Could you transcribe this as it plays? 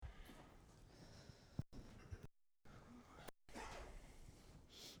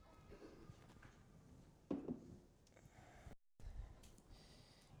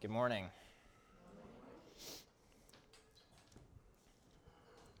Good morning.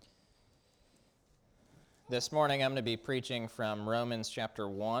 This morning I'm going to be preaching from Romans chapter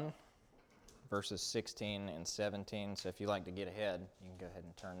 1, verses 16 and 17. So if you like to get ahead, you can go ahead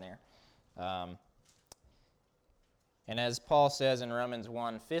and turn there. And as Paul says in Romans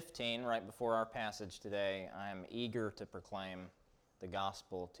 1:15, right before our passage today, I am eager to proclaim the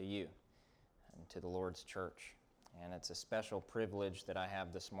gospel to you and to the Lord's church. And it's a special privilege that I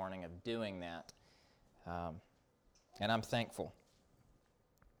have this morning of doing that. And I'm thankful.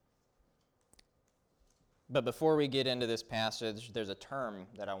 But before we get into this passage, there's a term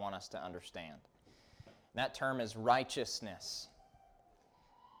that I want us to understand. And that term is righteousness.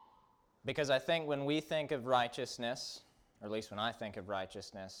 Because I think when we think of righteousness, or at least when I think of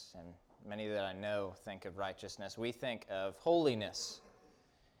righteousness, and many that I know think of righteousness, we think of holiness.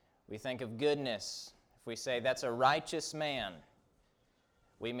 We think of goodness. If we say that's a righteous man,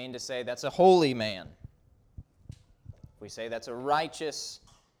 we mean to say that's a holy man. If we say that's a righteous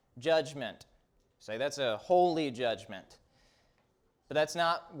judgment, say that's a holy judgment. But that's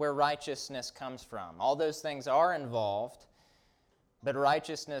not where righteousness comes from. All those things are involved, but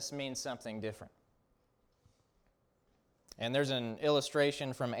righteousness means something different. And there's an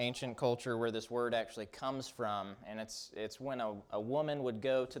illustration from ancient culture where this word actually comes from, and it's when a woman would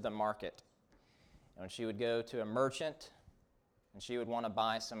go to the market. And when she would go to a merchant, and she would want to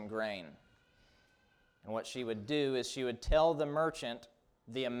buy some grain. And what she would do is she would tell the merchant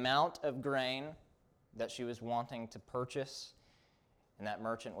the amount of grain that she was wanting to purchase, and that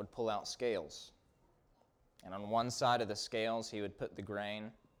merchant would pull out scales. And on one side of the scales, he would put the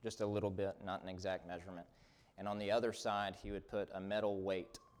grain, just a little bit, not an exact measurement. And on the other side, he would put a metal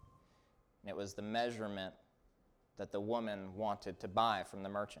weight. And it was the measurement that the woman wanted to buy from the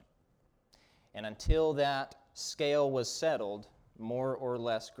merchant. And until that scale was settled, more or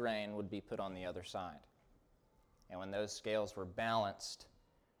less grain would be put on the other side. And when those scales were balanced,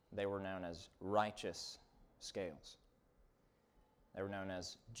 they were known as righteous scales. They were known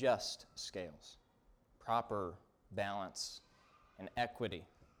as just scales. Proper balance and equity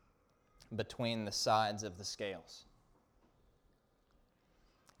between the sides of the scales.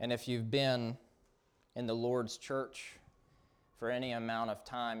 And if you've been in the Lord's church for any amount of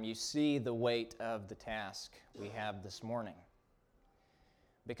time, you see the weight of the task we have this morning.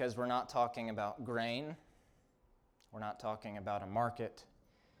 Because we're not talking about grain. We're not talking about a market.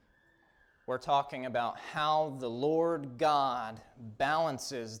 We're talking about how the Lord God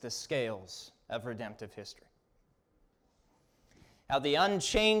balances the scales of redemptive history. How the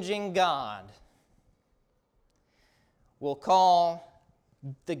unchanging God will call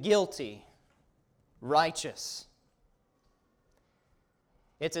the guilty righteous.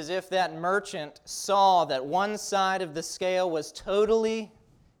 It's as if that merchant saw that one side of the scale was totally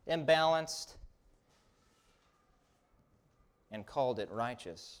imbalanced and called it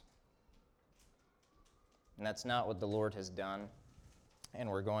righteous. And that's not what the Lord has done. And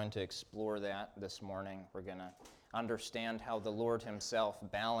we're going to explore that this morning. We're going to understand how the Lord himself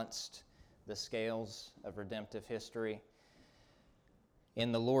balanced the scales of redemptive history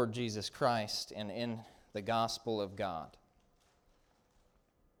in the Lord Jesus Christ and in the gospel of God.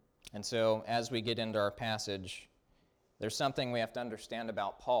 And so, as we get into our passage, there's something we have to understand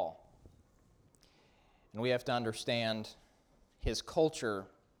about Paul. And we have to understand his culture,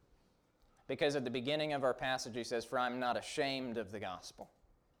 because at the beginning of our passage he says, "For I'm not ashamed of the gospel."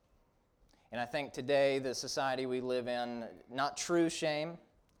 And I think today, the society we live in, not true shame,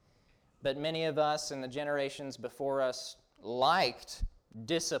 but many of us and the generations before us liked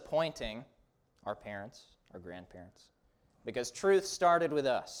disappointing our parents, our grandparents, because truth started with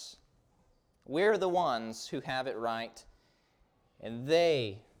us. We're the ones who have it right, and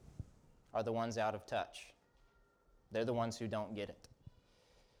they are the ones out of touch. They're the ones who don't get it.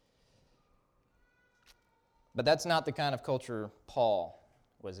 But that's not the kind of culture Paul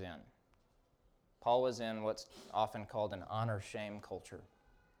was in. Paul was in what's often called an honor-shame culture,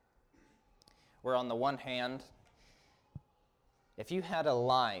 where on the one hand, if you had a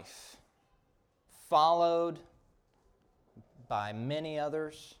life followed by many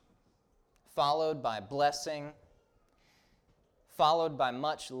others, followed by blessing, followed by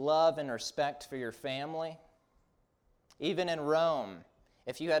much love and respect for your family, even in Rome,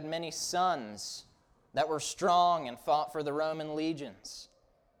 if you had many sons that were strong and fought for the Roman legions,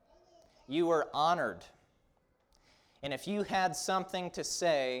 you were honored. And if you had something to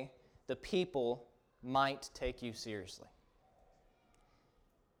say, the people might take you seriously.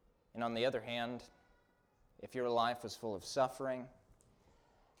 And on the other hand, if your life was full of suffering,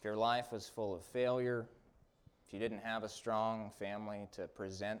 if your life was full of failure, if you didn't have a strong family to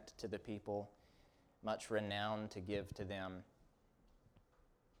present to the people, much renown to give to them,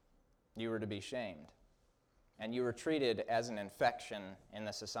 you were to be shamed. And you were treated as an infection in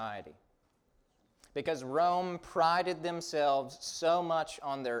the society. Because Rome prided themselves so much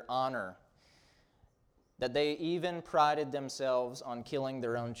on their honor that they even prided themselves on killing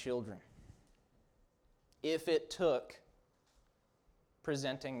their own children, if it took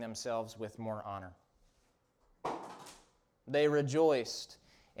presenting themselves with more honor. They rejoiced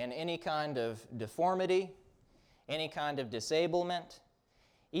in any kind of deformity, any kind of disablement,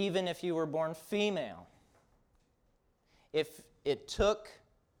 even if you were born female. If it took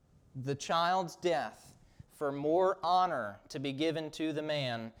the child's death for more honor to be given to the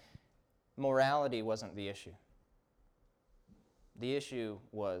man, morality wasn't the issue. The issue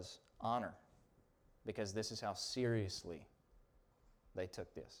was honor, because this is how seriously they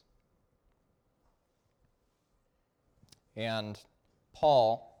took this. And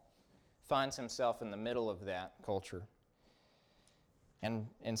Paul finds himself in the middle of that culture. And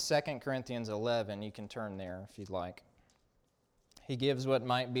in 2 Corinthians 11, you can turn there if you'd like, he gives what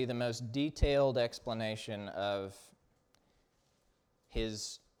might be the most detailed explanation of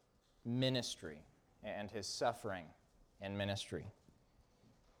his ministry and his suffering in ministry.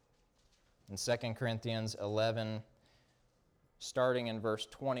 In 2 Corinthians 11, starting in verse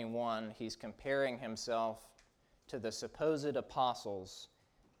 21, he's comparing himself to the supposed apostles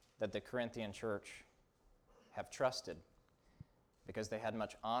that the Corinthian church have trusted because they had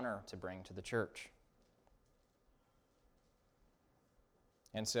much honor to bring to the church.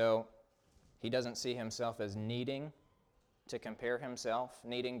 And so he doesn't see himself as needing to compare himself,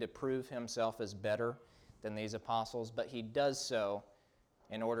 needing to prove himself as better than these apostles, but he does so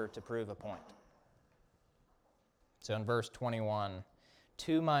in order to prove a point. So in verse 21,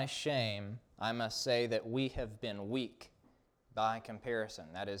 to my shame, I must say that we have been weak by comparison,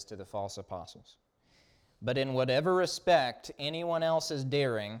 that is, to the false apostles. But in whatever respect anyone else is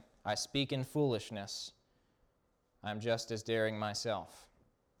daring, I speak in foolishness, I'm just as daring myself.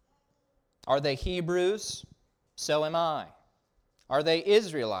 Are they Hebrews? So am I. Are they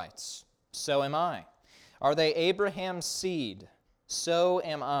Israelites? So am I. Are they Abraham's seed? So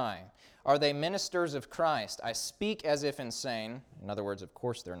am I. Are they ministers of Christ? I speak as if insane. In other words, of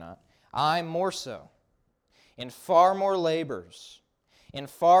course they're not. I more so. In far more labors, in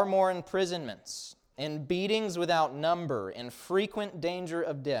far more imprisonments, in beatings without number, in frequent danger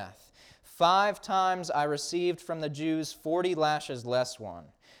of death. 5 times I received from the Jews 40 lashes less one.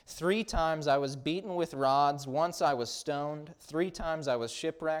 3 times I was beaten with rods, once I was stoned, 3 times I was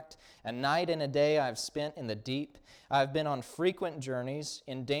shipwrecked, a night and a day I have spent in the deep. I have been on frequent journeys,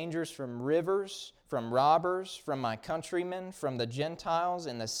 in dangers from rivers, from robbers, from my countrymen, from the Gentiles,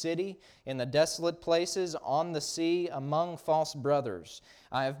 in the city, in the desolate places, on the sea, among false brothers.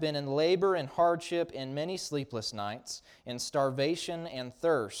 I have been in labor and hardship, in many sleepless nights, in starvation and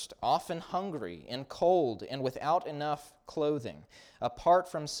thirst, often hungry, in cold, and without enough clothing. Apart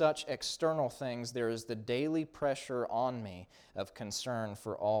from such external things, there is the daily pressure on me of concern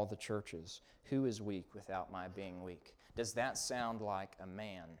for all the churches. Who is weak without my being weak? Does that sound like a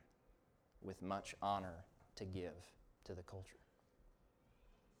man with much honor to give to the culture?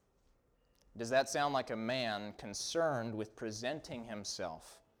 Does that sound like a man concerned with presenting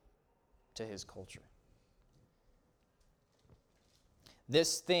himself to his culture?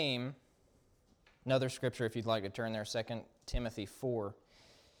 This theme, another scripture if you'd like to turn there, 2 Timothy 4,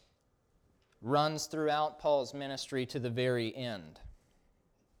 runs throughout Paul's ministry to the very end.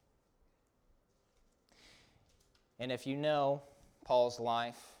 And if you know Paul's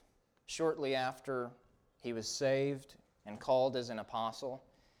life, shortly after he was saved and called as an apostle,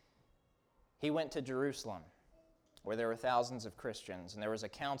 he went to Jerusalem, where there were thousands of Christians, and there was a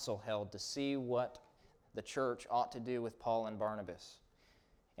council held to see what the church ought to do with Paul and Barnabas.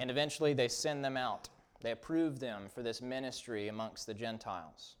 And eventually they send them out. They approve them for this ministry amongst the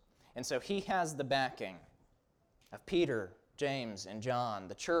Gentiles. And so he has the backing of Peter, James, and John,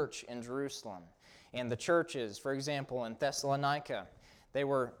 the church in Jerusalem. And the churches, for example, in Thessalonica, they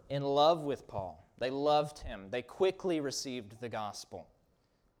were in love with Paul. They loved him. They quickly received the gospel.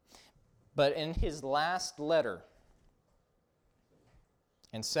 But in his last letter,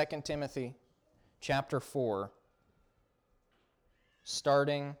 in 2 Timothy chapter 4,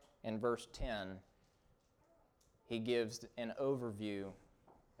 starting in verse 10, he gives an overview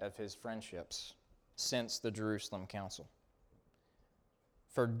of his friendships since the Jerusalem Council.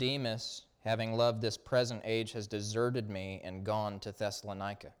 For Demas, having loved this present age, has deserted me and gone to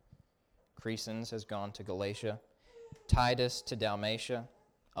Thessalonica. Crescens has gone to Galatia, Titus to Dalmatia.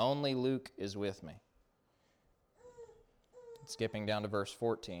 Only Luke is with me. Skipping down to verse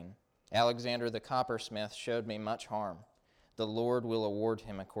 14. Alexander the coppersmith showed me much harm. The Lord will award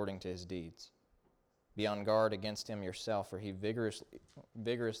him according to his deeds. Be on guard against him yourself, for he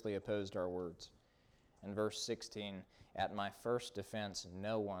vigorously opposed our words. And verse 16, at my first defense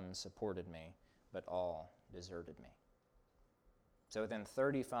no one supported me, but all deserted me. So within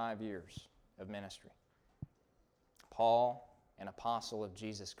 35 years of ministry, Paul, an apostle of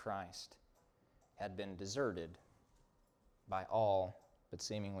Jesus Christ, had been deserted by all but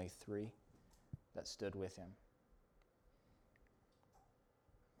seemingly 3 that stood with him.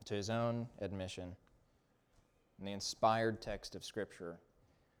 To his own admission, in the inspired text of Scripture,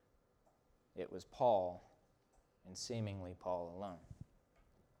 it was Paul, and seemingly Paul alone.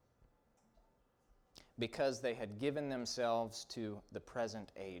 Because they had given themselves to the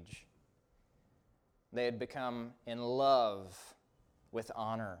present age. They had become in love with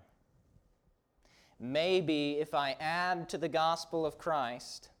honor. Maybe if I add to the gospel of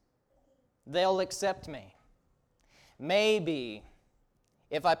Christ, they'll accept me. Maybe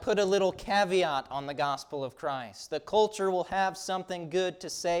if I put a little caveat on the gospel of Christ, the culture will have something good to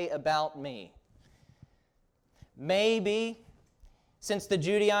say about me. Maybe, since the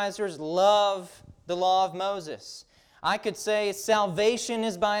Judaizers love the law of Moses, I could say salvation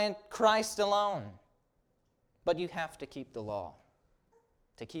is by Christ alone. But you have to keep the law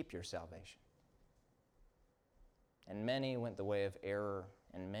to keep your salvation. And many went the way of error,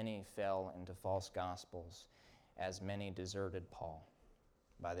 and many fell into false gospels, as many deserted Paul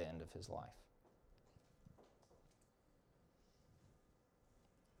by the end of his life.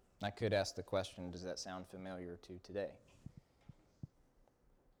 I could ask the question, does that sound familiar to today?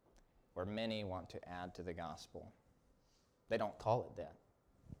 Where many want to add to the gospel. They don't call it that.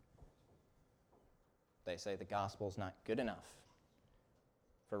 They say the gospel's not good enough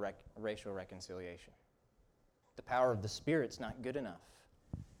for racial reconciliation. The power of the Spirit's not good enough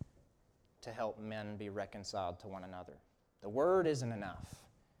to help men be reconciled to one another. The Word isn't enough.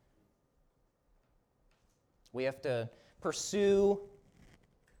 We have to pursue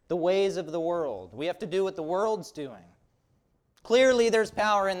the ways of the world. We have to do what the world's doing. Clearly there's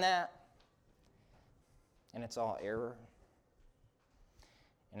power in that. And it's all error.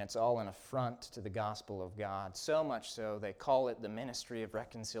 And it's all an affront to the gospel of God. So much so, they call it the ministry of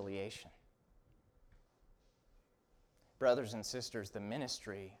reconciliation. Brothers and sisters, the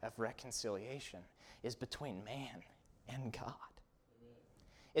ministry of reconciliation is between man and God.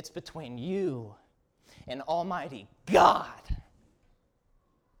 It's between you and Almighty God.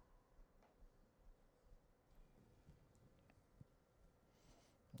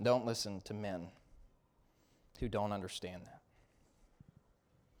 Don't listen to men who don't understand that.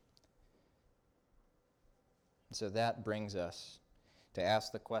 So that brings us to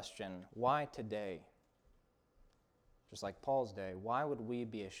ask the question, why today? Just like Paul's day, why would we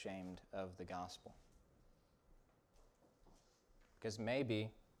be ashamed of the gospel? Because maybe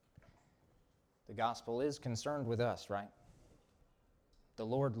the gospel is concerned with us, right? The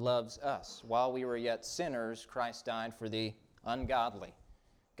Lord loves us. While we were yet sinners, Christ died for the ungodly.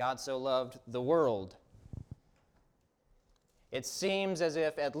 God so loved the world. It seems as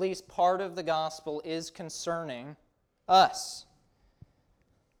if at least part of the gospel is concerning us.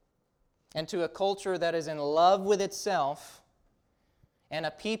 And to a culture that is in love with itself, and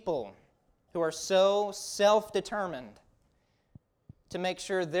a people who are so self-determined to make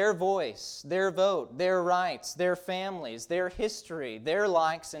sure their voice, their vote, their rights, their families, their history, their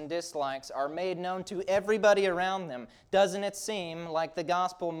likes and dislikes are made known to everybody around them, doesn't it seem like the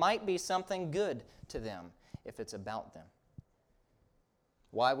gospel might be something good to them if it's about them?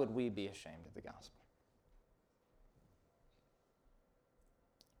 Why would we be ashamed of the gospel?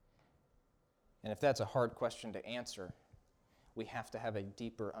 And if that's a hard question to answer, we have to have a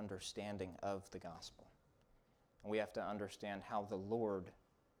deeper understanding of the gospel. And we have to understand how the Lord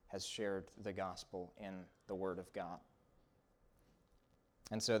has shared the gospel in the Word of God.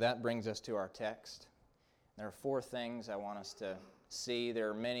 And so that brings us to our text. There are 4 things I want us to see. There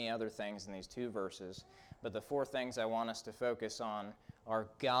are many other things in these 2 verses, but the 4 things I want us to focus on are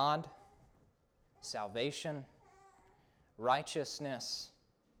God, salvation, righteousness,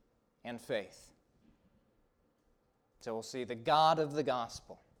 and faith. So we'll see the God of the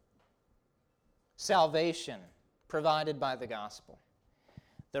gospel, salvation provided by the gospel,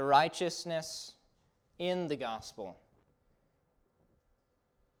 the righteousness in the gospel,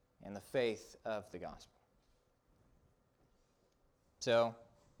 and the faith of the gospel. So,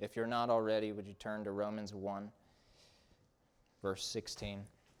 if you're not already, would you turn to Romans 1, verse 16.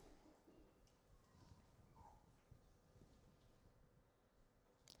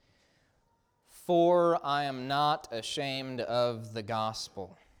 For I am not ashamed of the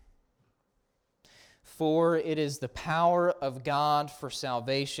gospel. For it is the power of God for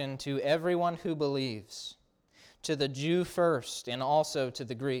salvation to everyone who believes, to the Jew first and also to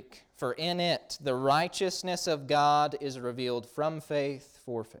the Greek. For in it the righteousness of God is revealed from faith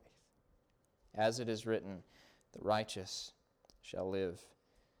for faith. As it is written, the righteous shall live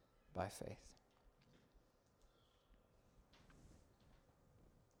by faith.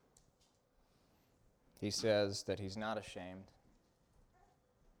 He says that he's not ashamed.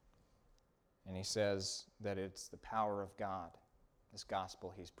 And he says that it's the power of God, this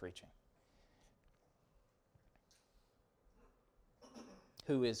gospel he's preaching.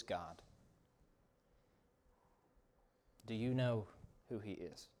 Who is God? Do you know who he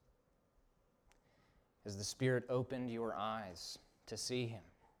is? Has the Spirit opened your eyes to see him?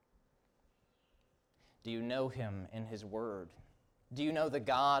 Do you know him in his word? Do you know the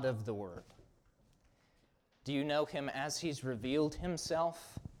God of the word? Do you know him as he's revealed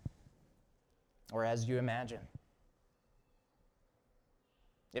himself, or as you imagine?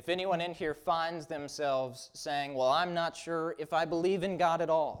 If anyone in here finds themselves saying, well, I'm not sure if I believe in God at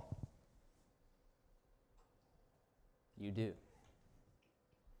all, you do.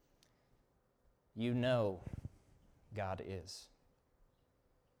 You know God is.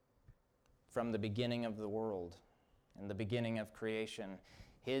 From the beginning of the world and the beginning of creation,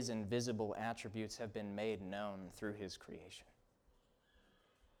 his invisible attributes have been made known through his creation.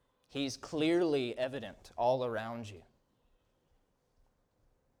 He's clearly evident all around you.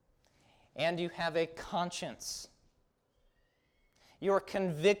 And you have a conscience. You're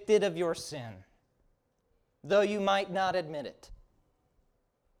convicted of your sin, though you might not admit it.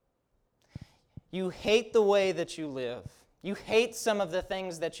 You hate the way that you live. You hate some of the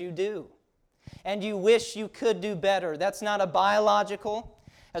things that you do. And you wish you could do better. That's not a biological,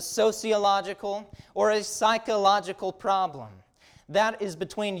 a sociological, or a psychological problem. That is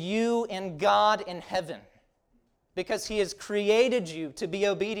between you and God in heaven, because he has created you to be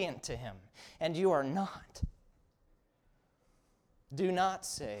obedient to him, and you are not. Do not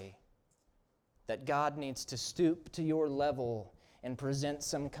say that God needs to stoop to your level and present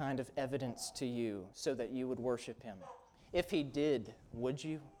some kind of evidence to you so that you would worship him. If he did, would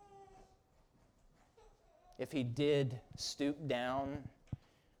you? If he did stoop down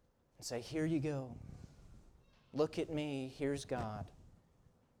and say, here you go. Look at me. Here's God.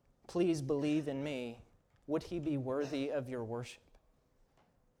 Please believe in me. Would he be worthy of your worship?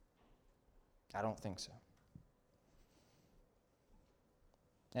 I don't think so.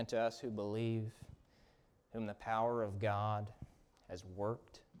 And to us who believe, whom the power of God has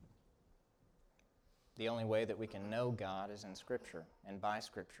worked, the only way that we can know God is in Scripture and by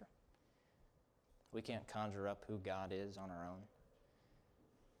Scripture. We can't conjure up who God is on our own.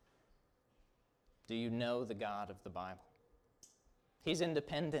 Do you know the God of the Bible? He's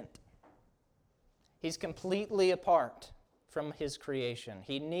independent. He's completely apart from his creation.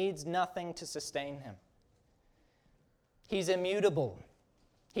 He needs nothing to sustain him. He's immutable.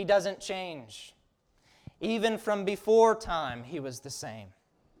 He doesn't change. Even from before time, he was the same.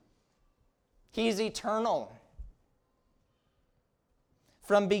 He's eternal.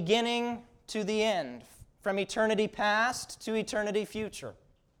 From beginning to the end, from eternity past to eternity future.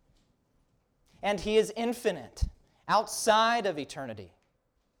 And he is infinite, outside of eternity.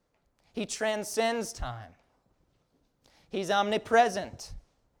 He transcends time. He's omnipresent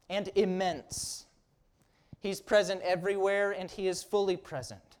and immense. He's present everywhere, and he is fully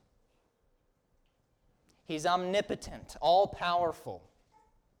present. He's omnipotent, all-powerful.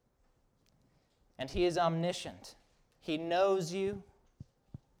 And he is omniscient. He knows you.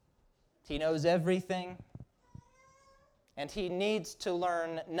 He knows everything. And he needs to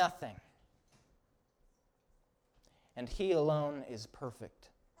learn nothing. And he alone is perfect.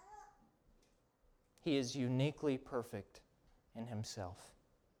 He is uniquely perfect in himself.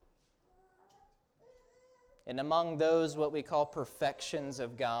 And among those, what we call perfections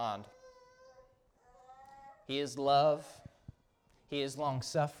of God, he is love, he is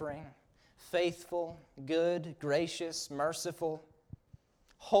long-suffering, faithful, good, gracious, merciful,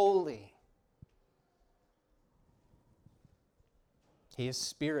 holy. He is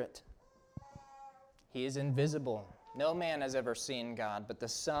spirit. He is invisible. No man has ever seen God, but the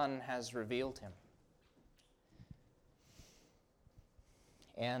Son has revealed him.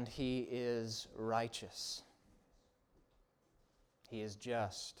 And he is righteous. He is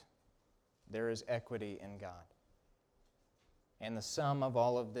just. There is equity in God. And the sum of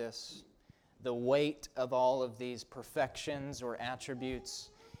all of this, the weight of all of these perfections or attributes,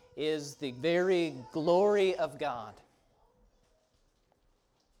 is the very glory of God.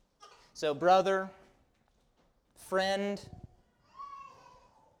 So, brother, friend,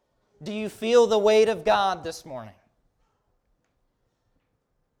 do you feel the weight of God this morning?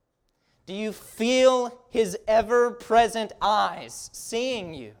 Do you feel His ever-present eyes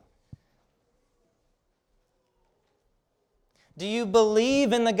seeing you? Do you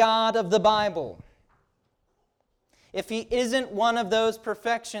believe in the God of the Bible? If He isn't one of those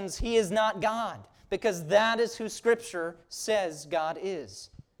perfections, He is not God, because that is who Scripture says God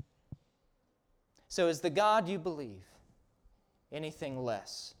is. So is the God you believe anything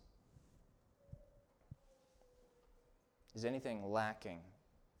less? Is anything lacking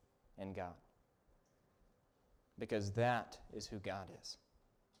in God? Because that is who God is.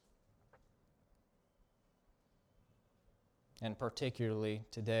 And particularly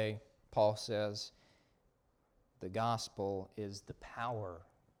today, Paul says, the gospel is the power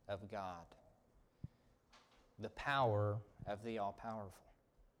of God, the power of the all-powerful.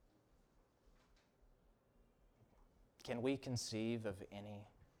 Can we conceive of any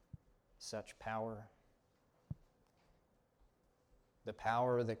such power? The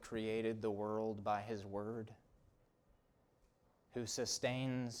power that created the world by His Word, who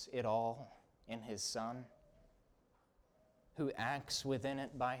sustains it all in His Son, who acts within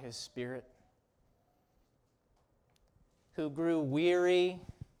it by His Spirit, who grew weary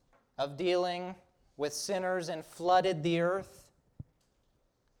of dealing with sinners and flooded the earth,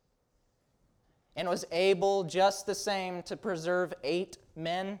 and was able just the same to preserve 8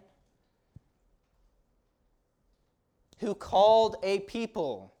 men, who called a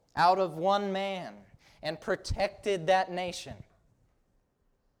people out of one man and protected that nation.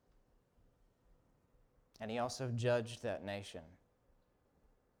 And He also judged that nation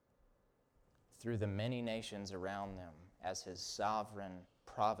through the many nations around them as His sovereign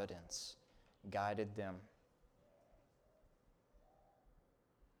providence guided them.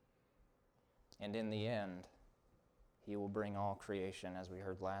 And in the end, He will bring all creation, as we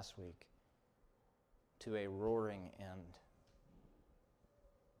heard last week, to a roaring end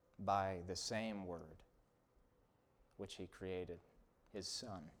by the same Word which He created, His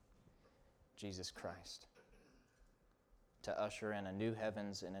Son, Jesus Christ, to usher in a new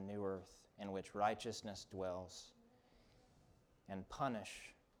heavens and a new earth in which righteousness dwells, and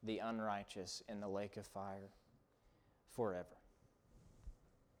punish the unrighteous in the lake of fire forever.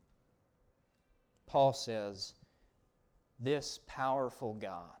 Paul says, this powerful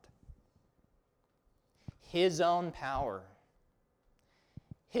God, His own power,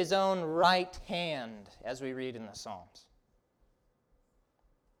 His own right hand, as we read in the Psalms,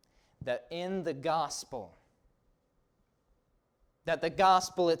 that in the gospel, that the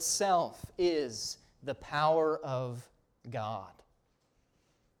gospel itself is the power of God.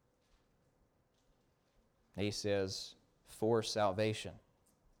 He says, for salvation.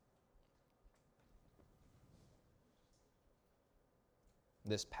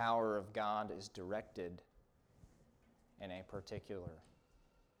 This power of God is directed in a particular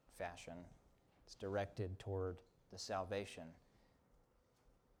fashion. It's directed toward the salvation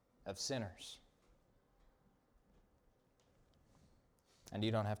of sinners. And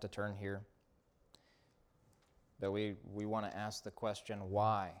you don't have to turn here, but we want to ask the question,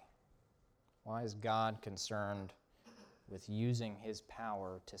 why? Why is God concerned with using His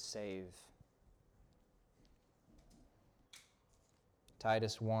power to save?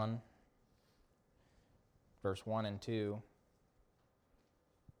 Titus 1, verse 1 and 2.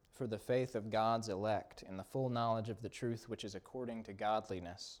 For the faith of God's elect in the full knowledge of the truth which is according to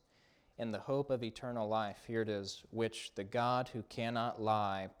godliness, in the hope of eternal life, here it is, which the God who cannot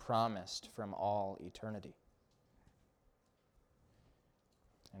lie promised from all eternity.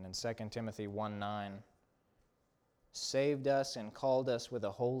 And in 2 Timothy 1:9, saved us and called us with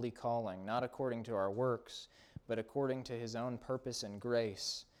a holy calling, not according to our works, but according to His own purpose and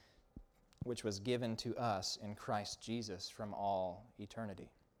grace, which was given to us in Christ Jesus from all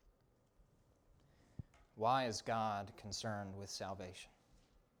eternity. Why is God concerned with salvation?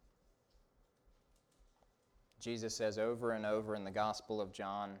 Jesus says over and over in the Gospel of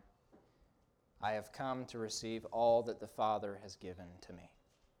John, I have come to receive all that the Father has given to me.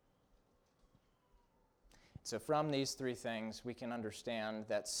 So from these 3 things, we can understand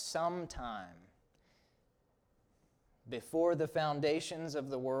that sometime before the foundations of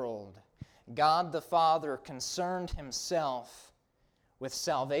the world, God the Father concerned Himself with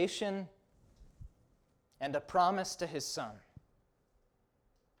salvation and a promise to His Son.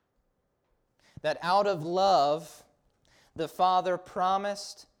 That out of love, the Father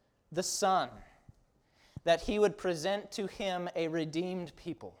promised the Son that He would present to Him a redeemed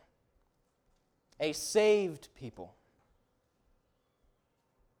people, a saved people,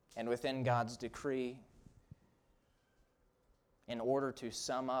 And within God's decree, in order to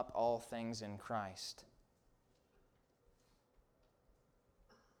sum up all things in Christ,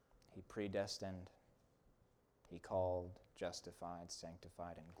 He predestined, He called, justified,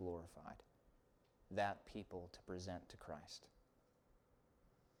 sanctified, and glorified that people to present to Christ.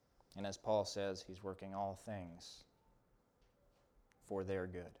 And as Paul says, He's working all things for their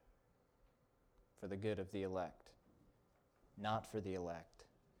good, for the good of the elect, not for the elect,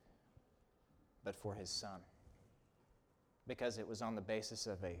 but for His Son, because it was on the basis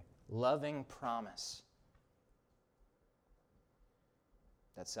of a loving promise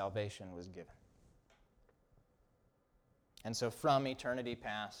that salvation was given. And so from eternity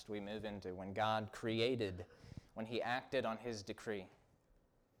past, we move into when God created, when He acted on His decree.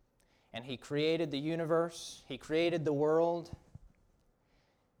 And He created the universe, He created the world,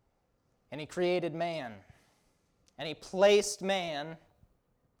 and He created man. And He placed man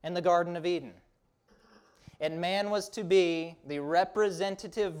in the Garden of Eden. And man was to be the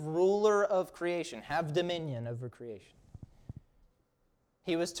representative ruler of creation, have dominion over creation.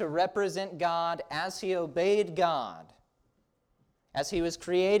 He was to represent God as he obeyed God, as he was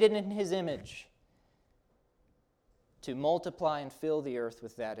created in His image, to multiply and fill the earth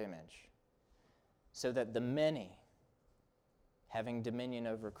with that image, so that the many, having dominion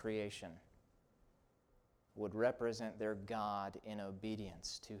over creation, would represent their God in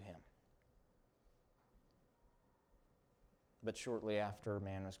obedience to Him. But shortly after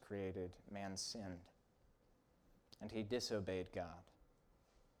man was created, man sinned, and he disobeyed God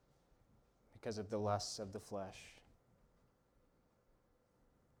because of the lusts of the flesh.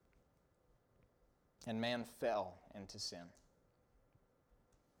 And man fell into sin.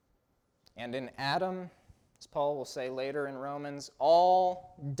 And in Adam, as Paul will say later in Romans,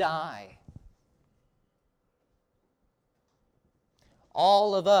 all die.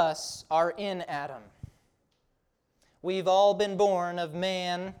 All of us are in Adam. We've all been born of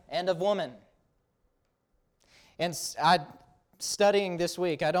man and of woman. And studying this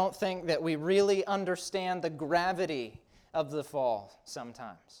week, I don't think that we really understand the gravity of the fall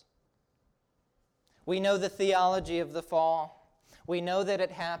sometimes. We know the theology of the fall. We know that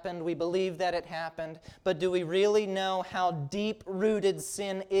it happened. We believe that it happened. But do we really know how deep-rooted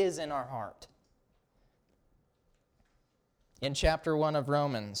sin is in our heart? In chapter 1 of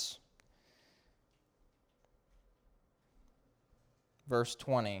Romans, verse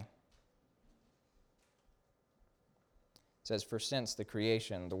 20, it says, "For since the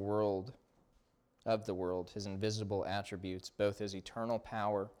creation, the world, His invisible attributes, both His eternal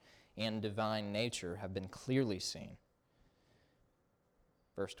power and divine nature, have been clearly seen."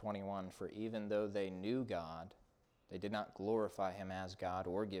 Verse 21, "For even though they knew God, they did not glorify Him as God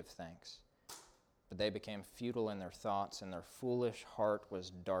or give thanks. But they became futile in their thoughts, and their foolish heart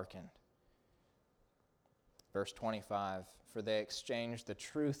was darkened." Verse 25, "For they exchanged the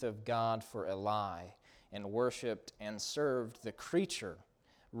truth of God for a lie, and worshipped and served the creature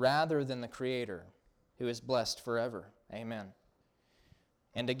rather than the Creator, who is blessed forever." Amen.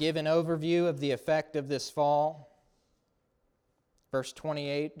 And to give an overview of the effect of this fall, verse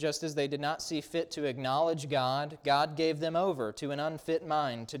 28, "Just as they did not see fit to acknowledge God, God gave them over to an unfit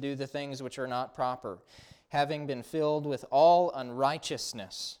mind to do the things which are not proper, having been filled with all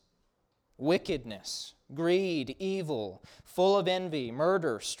unrighteousness, wickedness, greed, evil, full of envy,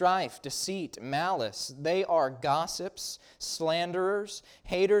 murder, strife, deceit, malice. They are gossips, slanderers,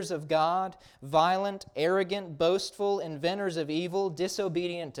 haters of God, violent, arrogant, boastful, inventors of evil,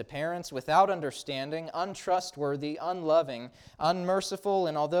 disobedient to parents, without understanding, untrustworthy, unloving, unmerciful,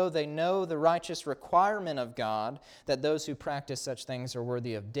 and although they know the righteous requirement of God, that those who practice such things are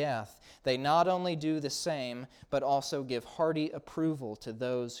worthy of death, they not only do the same, but also give hearty approval to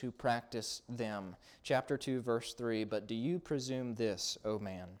those who practice them." Chapter 2, verse 3, "But do you presume this, O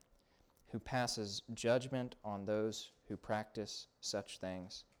man, who passes judgment on those who practice such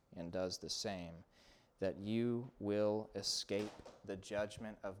things and does the same, that you will escape the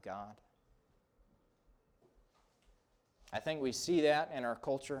judgment of God?" I think we see that in our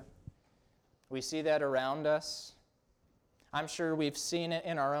culture. We see that around us. I'm sure we've seen it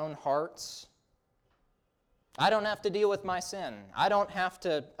in our own hearts. I don't have to deal with my sin. I don't have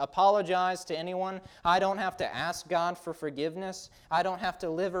to apologize to anyone. I don't have to ask God for forgiveness. I don't have to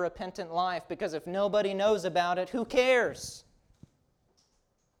live a repentant life, because if nobody knows about it, who cares?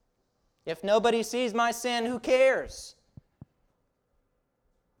 If nobody sees my sin, who cares?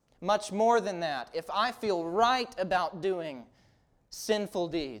 Much more than that, if I feel right about doing sinful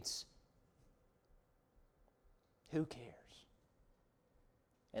deeds, who cares?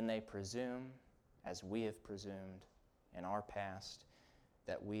 And they presume, as we have presumed in our past,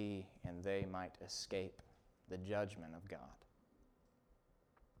 that we and they might escape the judgment of God.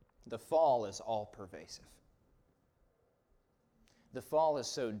 The fall is all-pervasive. The fall is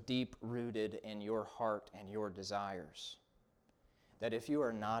so deep-rooted in your heart and your desires that if you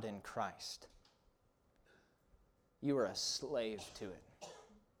are not in Christ, you are a slave to it.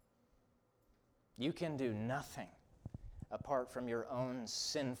 You can do nothing apart from your own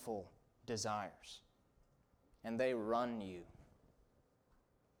sinful desires, and they run you.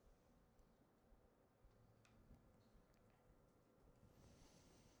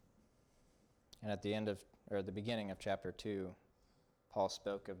 And at the beginning of chapter 2, Paul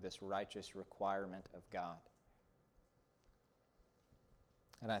spoke of this righteous requirement of God.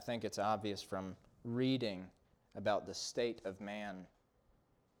 And I think it's obvious from reading about the state of man,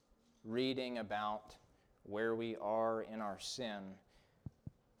 reading about where we are in our sin,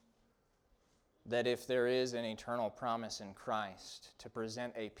 that if there is an eternal promise in Christ to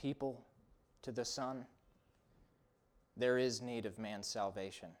present a people to the Son, there is need of man's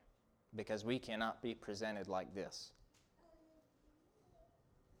salvation, because we cannot be presented like this.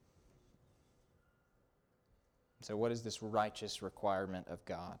 So what is this righteous requirement of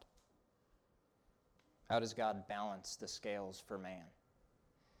God? How does God balance the scales for man?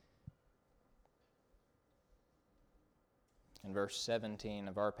 In verse 17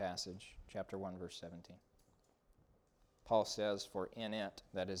 of our passage, chapter 1, verse 17, Paul says, "For in it,"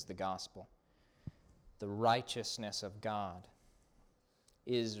 that is the gospel, "the righteousness of God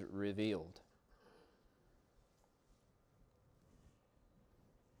is revealed."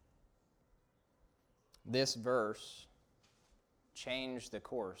 This verse changed the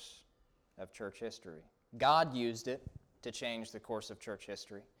course of church history. God used it to change the course of church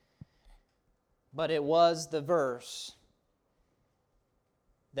history. But it was the verse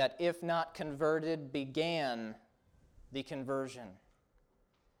that, if not converted, began the conversion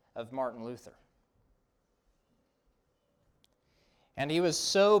of Martin Luther. And he was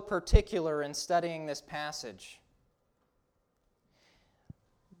so particular in studying this passage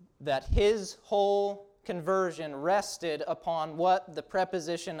that his whole conversion rested upon what the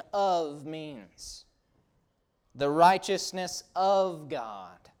preposition "of" means. The righteousness of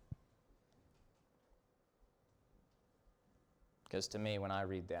God. Because to me, when I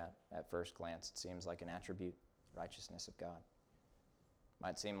read that, at first glance, it seems like an attribute, righteousness of God.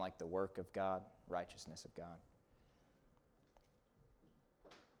 Might seem like the work of God, righteousness of God.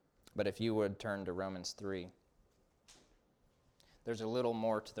 But if you would turn to Romans 3, there's a little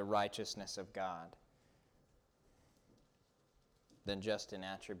more to the righteousness of God than just an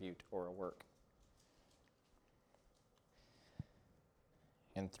attribute or a work.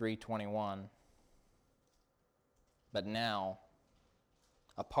 In 3:21, "But now,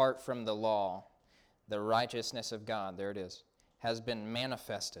 apart from the law, the righteousness of God," there it is, "has been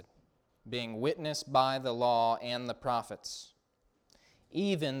manifested, being witnessed by the law and the prophets,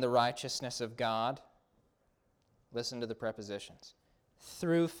 even the righteousness of God," listen to the prepositions,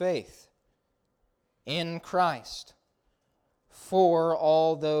 "through faith in Christ for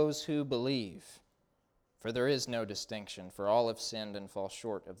all those who believe. For there is no distinction, for all have sinned and fall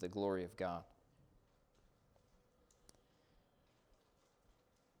short of the glory of God."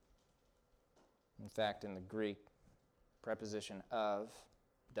 In fact, in the Greek, preposition "of"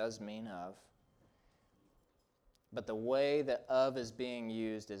 does mean "of." But the way that "of" is being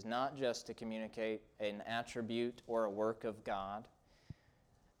used is not just to communicate an attribute or a work of God.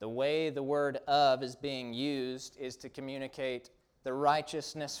 The way the word "of" is being used is to communicate the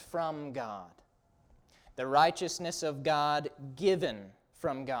righteousness from God. The righteousness of God given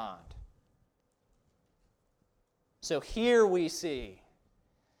from God. So here we see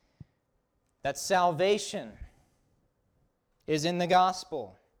that salvation is in the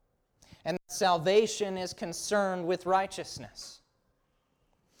gospel, and that salvation is concerned with righteousness.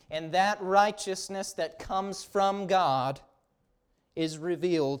 And that righteousness that comes from God is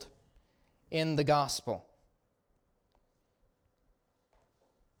revealed in the gospel.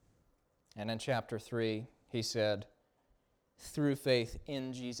 And in chapter 3, he said, "through faith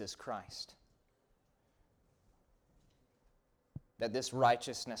in Jesus Christ." That this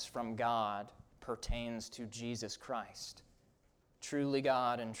righteousness from God pertains to Jesus Christ, truly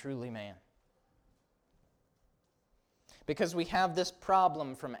God and truly man. Because we have this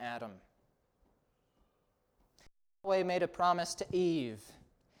problem from Adam. Yahweh made a promise to Eve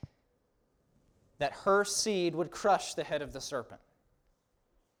that her seed would crush the head of the serpent.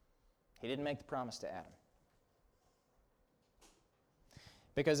 He didn't make the promise to Adam.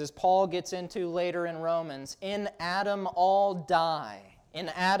 Because as Paul gets into later in Romans, in Adam all die. In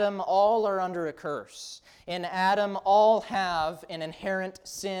Adam, all are under a curse. In Adam, all have an inherent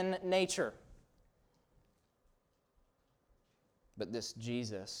sin nature. But this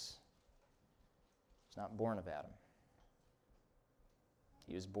Jesus was not born of Adam.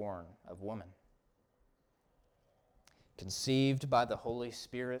 He was born of woman. Conceived by the Holy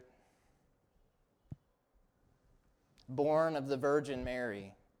Spirit. Born of the Virgin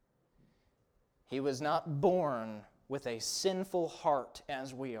Mary. He was not born with a sinful heart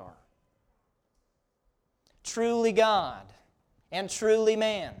as we are. Truly God and truly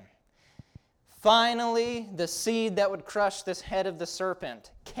man. Finally, the seed that would crush this head of the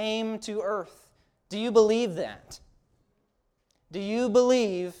serpent came to earth. Do you believe that? Do you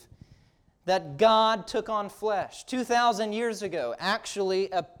believe that God took on flesh 2,000 years ago, actually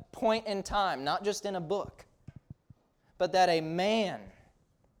a point in time, not just in a book, but that a man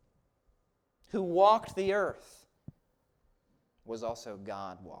who walked the earth was also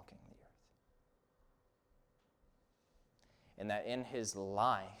God walking the earth? And that in his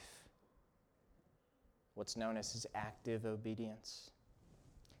life, what's known as his active obedience,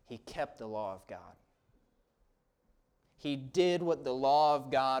 he kept the law of God. He did what the law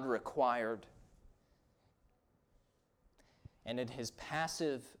of God required. And in his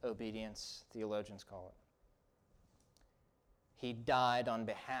passive obedience, theologians call it, he died on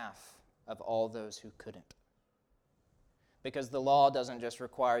behalf of all those who couldn't. Because the law doesn't just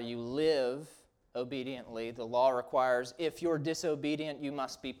require you live obediently. The law requires if you're disobedient, you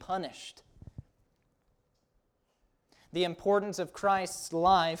must be punished. The importance of Christ's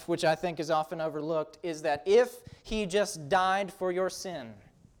life, which I think is often overlooked, is that if he just died for your sin,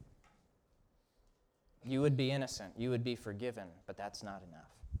 you would be innocent, you would be forgiven, but that's not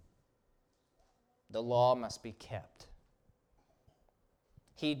enough. The law must be kept.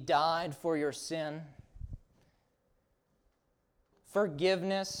 He died for your sin.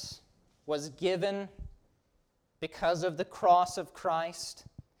 Forgiveness was given because of the cross of Christ,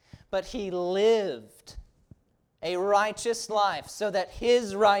 but he lived a righteous life so that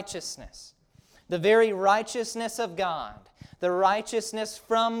his righteousness, the very righteousness of God, the righteousness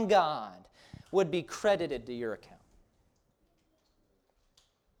from God, would be credited to your account.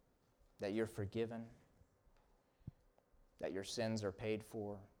 That you're forgiven, that your sins are paid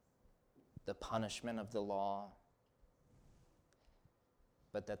for, the punishment of the law,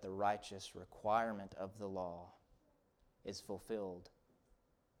 but that the righteous requirement of the law is fulfilled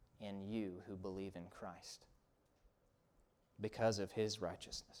in you who believe in Christ because of his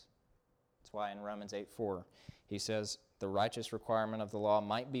righteousness. That's why in Romans 8:4 he says, the righteous requirement of the law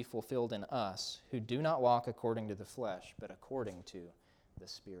might be fulfilled in us who do not walk according to the flesh, but according to the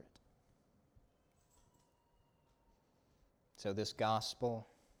Spirit. So this gospel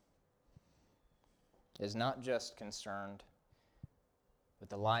is not just concerned with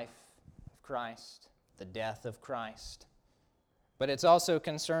the life of Christ, the death of Christ, but it's also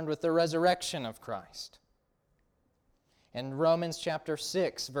concerned with the resurrection of Christ. In Romans chapter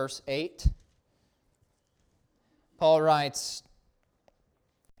 6, verse 8, Paul writes,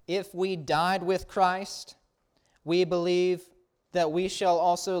 if we died with Christ, we believe that we shall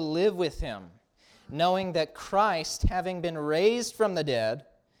also live with him, knowing that Christ, having been raised from the dead,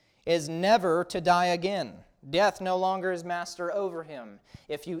 is never to die again. Death no longer is master over him.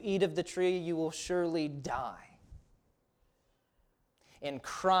 If you eat of the tree, you will surely die. In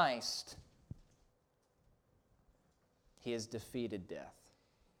Christ, he has defeated death.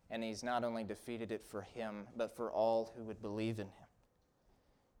 And he's not only defeated it for him, but for all who would believe in him.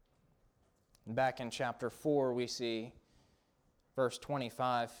 Back in chapter 4, we see verse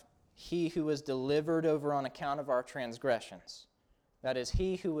 25, he who was delivered over on account of our transgressions, that is,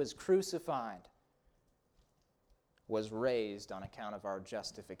 he who was crucified, was raised on account of our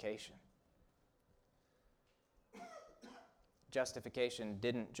justification. Justification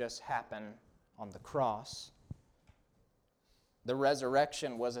didn't just happen on the cross. The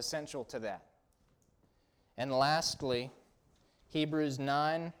resurrection was essential to that. And lastly, Hebrews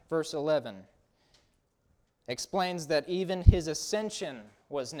 9, verse 11, explains that even his ascension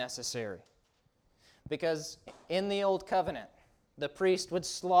was necessary. Because in the Old Covenant, the priest would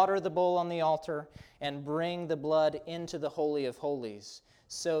slaughter the bull on the altar and bring the blood into the Holy of Holies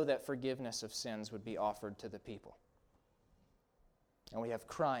so that forgiveness of sins would be offered to the people. And we have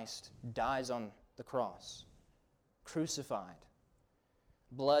Christ dies on the cross, crucified,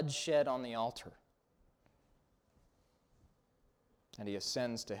 blood shed on the altar. And he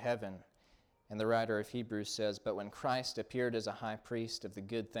ascends to heaven. And the writer of Hebrews says, but when Christ appeared as a high priest of the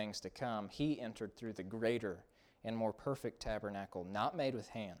good things to come, he entered through the greater and more perfect tabernacle, not made with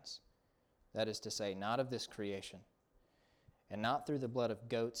hands, that is to say, not of this creation, And not through the blood of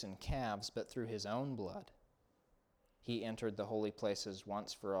goats and calves, but through his own blood, he entered the holy places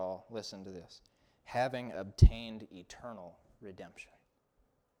once for all. Listen to this. Having obtained eternal redemption.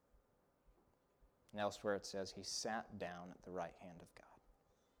 And elsewhere it says he sat down at the right hand of God.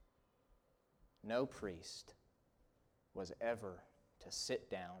 No priest was ever to sit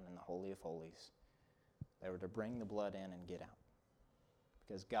down in the Holy of Holies. They were to bring the blood in and get out,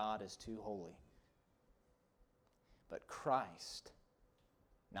 because God is too holy. But Christ,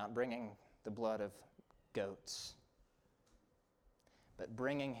 not bringing the blood of goats, but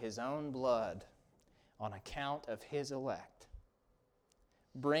bringing his own blood on account of his elect,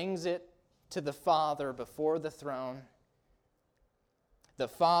 brings it to the Father before the throne. The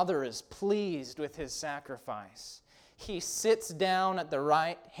Father is pleased with his sacrifice. He sits down at the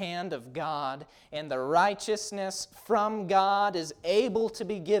right hand of God, and the righteousness from God is able to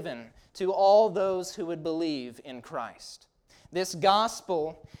be given to all those who would believe in Christ. This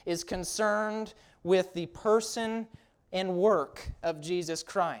gospel is concerned with the person and work of Jesus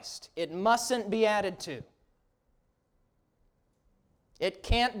Christ. It mustn't be added to. It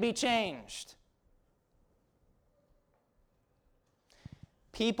can't be changed.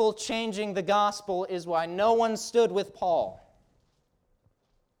 People changing the gospel is why no one stood with Paul.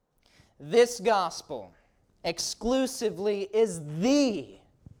 This gospel exclusively is the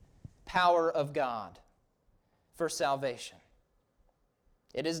power of God for salvation.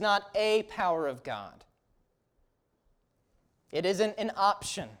 It is not a power of God. It isn't an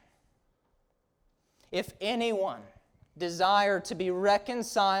option. If anyone desire to be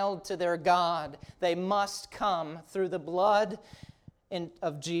reconciled to their God, they must come through the blood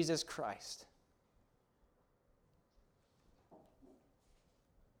of Jesus Christ.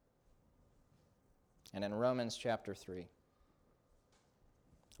 And in Romans chapter 3,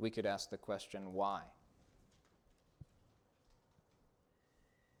 we could ask the question, why?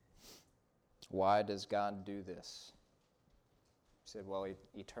 Why does God do this? He said, well, he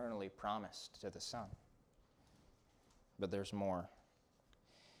eternally promised to the Son. But there's more.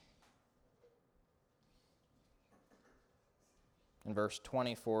 In verse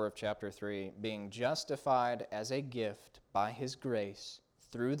 24 of chapter 3, being justified as a gift by his grace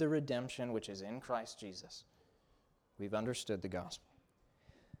through the redemption which is in Christ Jesus. We've understood the gospel.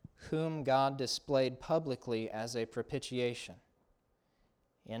 Whom God displayed publicly as a propitiation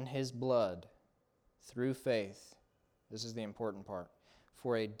in his blood through faith. This is the important part.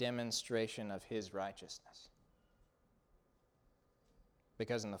 For a demonstration of his righteousness.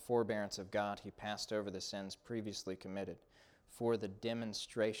 Because in the forbearance of God, he passed over the sins previously committed for the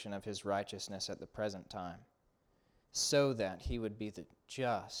demonstration of his righteousness at the present time, so that he would be the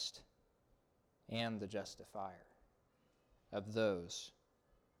just and the justifier of those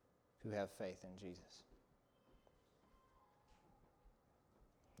who have faith in Jesus.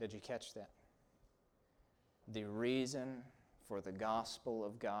 Did you catch that? The reason for the gospel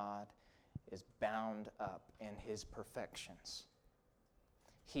of God is bound up in his perfections.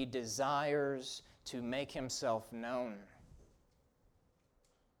 He desires to make himself known.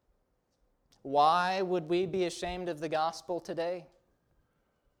 Why would we be ashamed of the gospel today?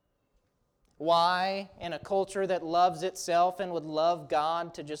 Why, in a culture that loves itself and would love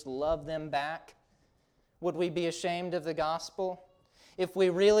God to just love them back, would we be ashamed of the gospel? If we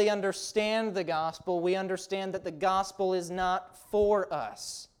really understand the gospel, we understand that the gospel is not for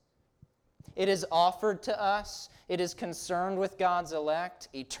us. It is offered to us. It is concerned with God's elect,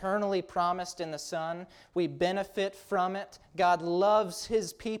 eternally promised in the Son. We benefit from it. God loves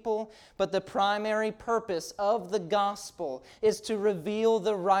his people, but the primary purpose of the gospel is to reveal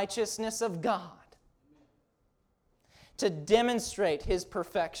the righteousness of God, to demonstrate his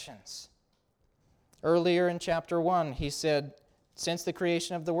perfections. Earlier in chapter 1, he said, since the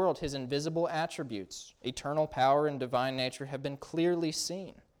creation of the world, his invisible attributes, eternal power and divine nature have been clearly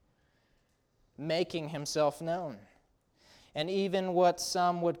seen, making himself known. And even what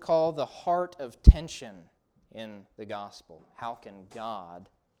some would call the heart of tension in the gospel. How can God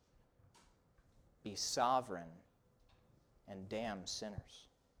be sovereign and damn sinners?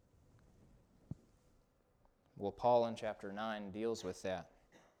 Well, Paul in chapter 9 deals with that.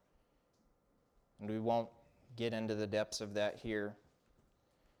 And we won't get into the depths of that here.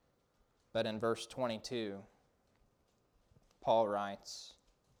 But in verse 22, Paul writes,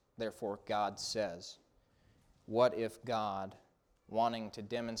 therefore God says, what if God, wanting to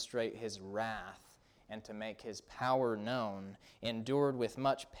demonstrate his wrath and to make his power known, endured with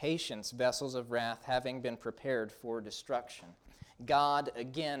much patience vessels of wrath having been prepared for destruction? God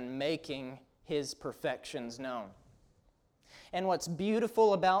again making his perfections known. And what's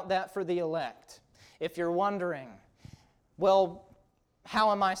beautiful about that for the elect, if you're wondering, well,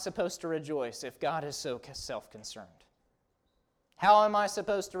 how am I supposed to rejoice if God is so self-concerned? How am I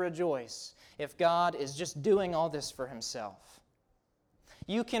supposed to rejoice if God is just doing all this for Himself?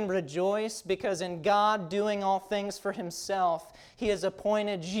 You can rejoice because in God doing all things for Himself, He has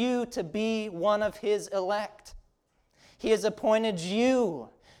appointed you to be one of His elect. He has appointed you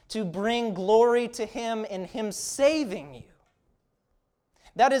to bring glory to Him in Him saving you.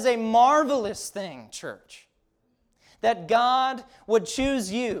 That is a marvelous thing, church. That God would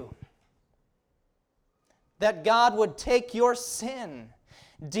choose you. That God would take your sin,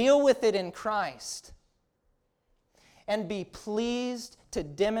 deal with it in Christ, and be pleased to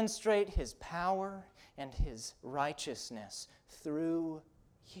demonstrate His power and His righteousness through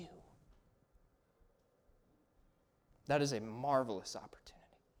you. That is a marvelous opportunity.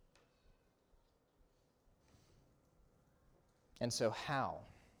 And so how?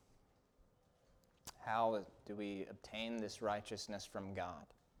 How do we obtain this righteousness from God?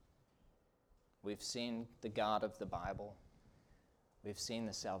 We've seen the God of the Bible. We've seen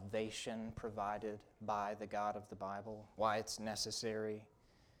the salvation provided by the God of the Bible, why it's necessary.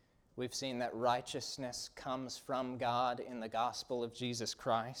 We've seen that righteousness comes from God in the gospel of Jesus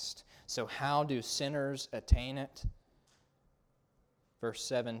Christ. So how do sinners attain it? Verse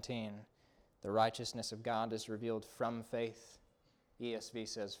 17, the righteousness of God is revealed from faith. ESV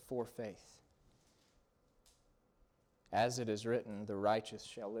says, for faith. As it is written, the righteous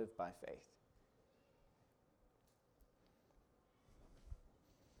shall live by faith.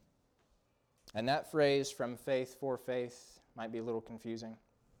 And that phrase, from faith, for faith, might be a little confusing.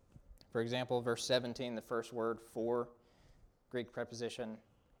 For example, verse 17, the first word, for, Greek preposition,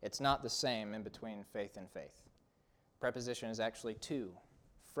 it's not the same in between faith and faith. Preposition is actually to,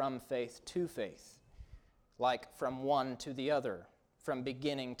 from faith to faith, like from one to the other, from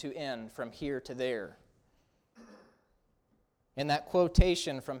beginning to end, from here to there. In that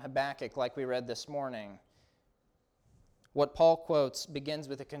quotation from Habakkuk, like we read this morning, what Paul quotes begins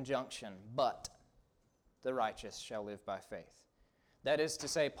with a conjunction, but the righteous shall live by faith. That is to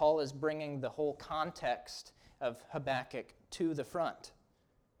say, Paul is bringing the whole context of Habakkuk to the front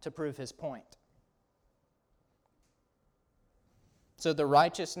to prove his point. So the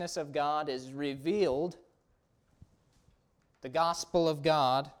righteousness of God is revealed, the gospel of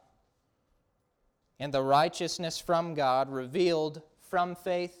God, and the righteousness from God revealed from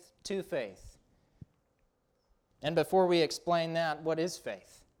faith to faith. And before we explain that, what is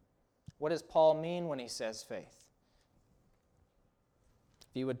faith? What does Paul mean when he says faith?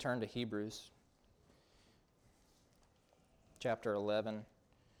 If you would turn to Hebrews chapter 11.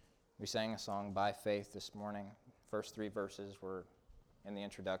 We sang a song, By Faith, this morning. First 3 verses were in the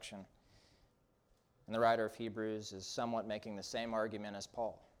introduction. And the writer of Hebrews is somewhat making the same argument as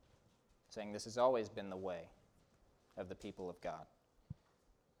Paul, saying this has always been the way of the people of God.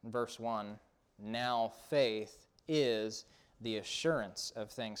 In verse 1, now faith is the assurance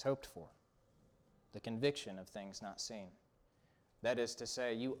of things hoped for, the conviction of things not seen. That is to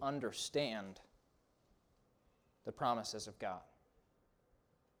say, you understand the promises of God.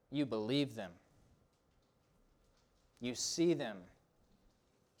 You believe them. You see them,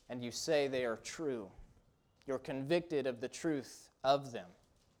 and you say they are true. You're convicted of the truth of them.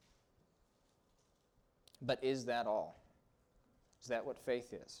 But is that all? Is that what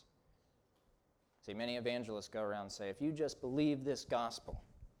faith is? See, many evangelists go around and say, if you just believe this gospel,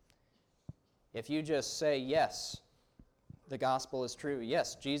 if you just say, yes, the gospel is true,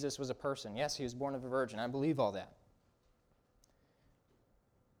 yes, Jesus was a person, yes, he was born of a virgin, I believe all that.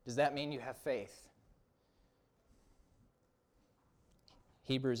 Does that mean you have faith?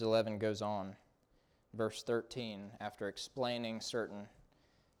 Hebrews 11 goes on, verse 13, after explaining certain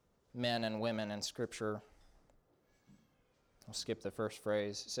men and women in Scripture. I'll skip the first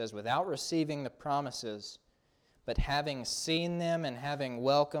phrase. It says, without receiving the promises, but having seen them and having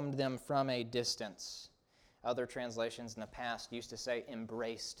welcomed them from a distance. Other translations in the past used to say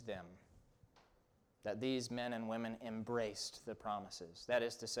embraced them. That these men and women embraced the promises. That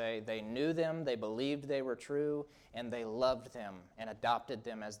is to say, they knew them, they believed they were true, and they loved them and adopted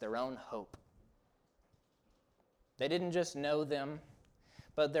them as their own hope. They didn't just know them,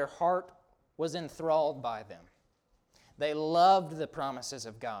 but their heart was enthralled by them. They loved the promises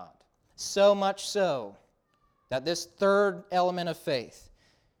of God, so much so that this third element of faith,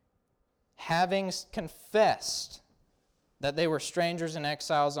 having confessed that they were strangers and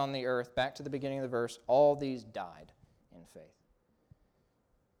exiles on the earth, back to the beginning of the verse, all these died in faith.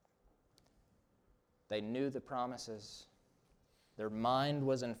 They knew the promises. Their mind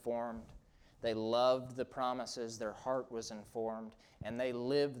was informed. They loved the promises. Their heart was informed. And they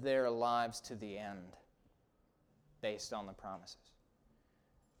lived their lives to the end. based on the promises.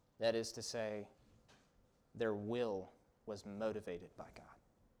 That is to say, their will was motivated by God.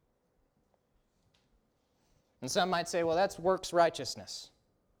 And some might say, well, that's works righteousness.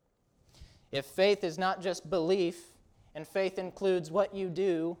 If faith is not just belief, and faith includes what you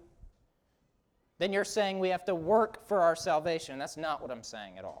do, then you're saying we have to work for our salvation. That's not what I'm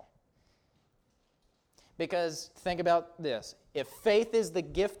saying at all. Because think about this. If faith is the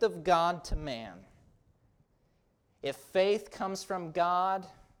gift of God to man, if faith comes from God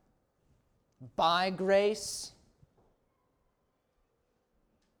by grace,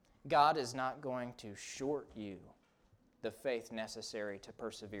 God is not going to short you the faith necessary to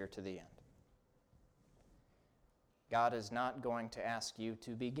persevere to the end. God is not going to ask you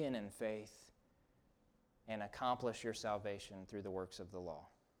to begin in faith and accomplish your salvation through the works of the law.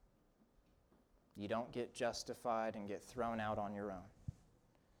 You don't get justified and get thrown out on your own.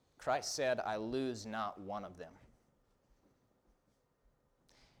 Christ said, I lose not one of them.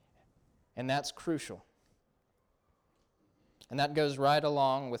 And that's crucial. And that goes right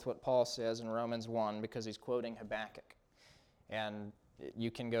along with what Paul says in Romans 1 because he's quoting Habakkuk. And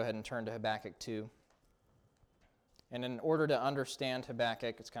you can go ahead and turn to Habakkuk 2. And in order to understand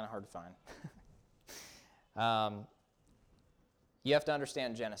Habakkuk, it's kind of hard to find. You have to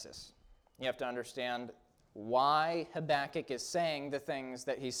understand Genesis. You have to understand why Habakkuk is saying the things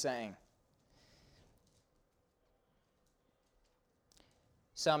that he's saying.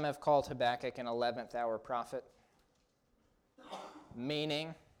 Some have called Habakkuk an 11th hour prophet,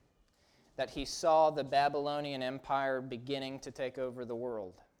 meaning that he saw the Babylonian Empire beginning to take over the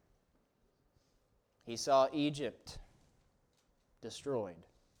world. He saw Egypt destroyed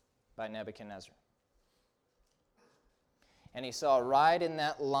by Nebuchadnezzar. And he saw right in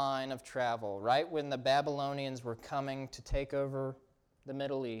that line of travel, right when the Babylonians were coming to take over the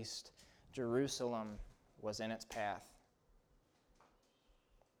Middle East, Jerusalem was in its path.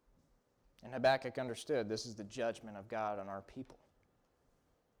 And Habakkuk understood this is the judgment of God on our people.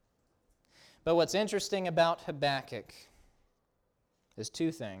 But what's interesting about Habakkuk is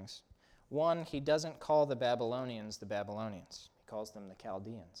two things. One, he doesn't call the Babylonians the Babylonians. He calls them the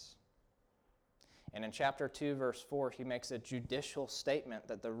Chaldeans. And in chapter 2, verse 4, he makes a judicial statement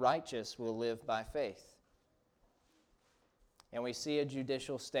that the righteous will live by faith. And we see a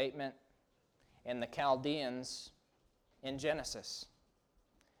judicial statement in the Chaldeans in Genesis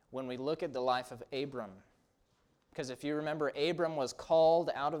when we look at the life of Abram. Because if you remember, Abram was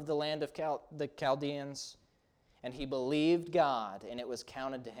called out of the land of the Chaldeans, and he believed God, and it was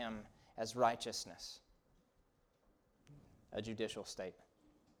counted to him as righteousness. A judicial statement.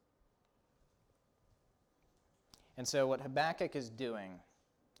 And so what Habakkuk is doing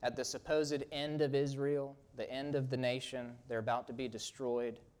at the supposed end of Israel, the end of the nation, they're about to be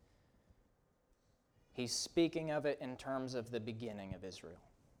destroyed, he's speaking of it in terms of the beginning of Israel.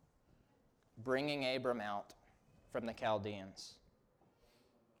 Bringing Abram out from the Chaldeans.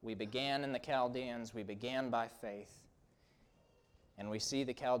 We began in the Chaldeans, we began by faith, and we see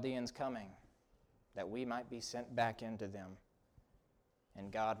the Chaldeans coming, that we might be sent back into them.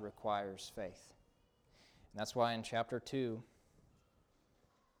 And God requires faith. And that's why in chapter 2,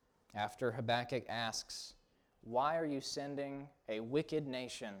 after Habakkuk asks, why are you sending a wicked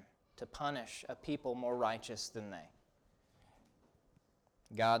nation to punish a people more righteous than they?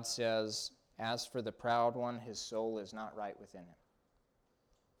 God says, as for the proud one, his soul is not right within him.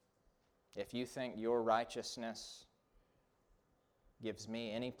 If you think your righteousness gives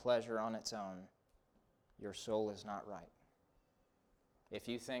me any pleasure on its own, your soul is not right. If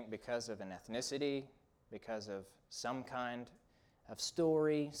you think because of an ethnicity, because of some kind of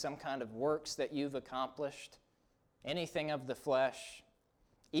story, some kind of works that you've accomplished, anything of the flesh,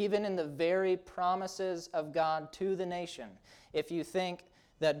 even in the very promises of God to the nation, if you think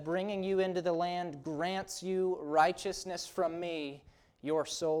that bringing you into the land grants you righteousness from me, your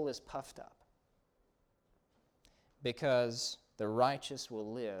soul is puffed up. Because the righteous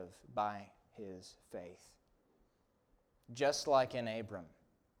will live by his faith. Just like in Abram.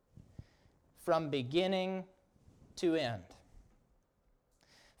 From beginning to end.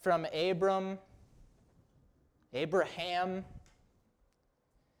 From Abraham,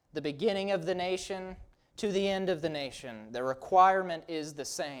 the beginning of the nation, to the end of the nation, the requirement is the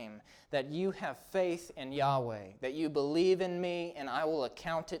same, that you have faith in Yahweh, that you believe in me, and I will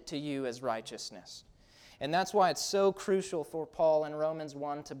account it to you as righteousness. And that's why it's so crucial for Paul in Romans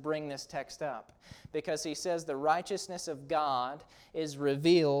 1 to bring this text up, because he says the righteousness of God is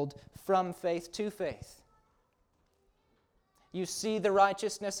revealed from faith to faith. You see the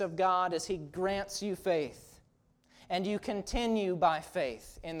righteousness of God as he grants you faith, and you continue by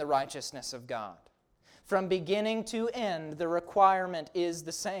faith in the righteousness of God. From beginning to end, the requirement is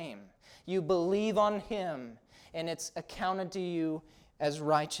the same. You believe on Him, and it's accounted to you as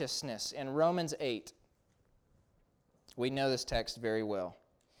righteousness. In Romans 8, we know this text very well.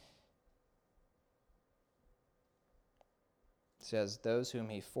 It says, those whom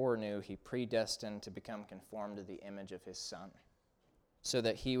He foreknew, He predestined to become conformed to the image of His Son, so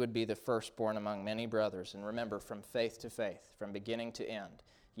that He would be the firstborn among many brothers. And remember, from faith to faith, from beginning to end,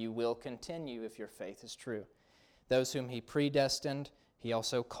 you will continue if your faith is true. Those whom He predestined, He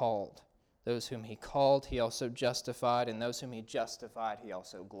also called. Those whom He called, He also justified. And those whom He justified, He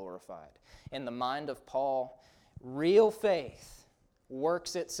also glorified. In the mind of Paul, real faith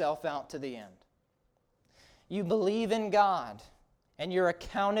works itself out to the end. You believe in God, and you're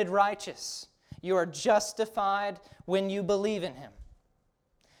accounted righteous. You are justified when you believe in Him.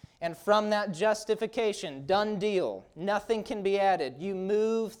 And from that justification, done deal, nothing can be added. You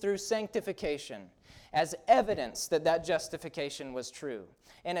move through sanctification as evidence that that justification was true.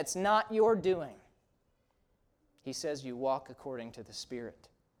 And it's not your doing. He says you walk according to the Spirit.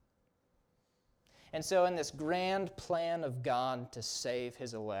 And so in this grand plan of God to save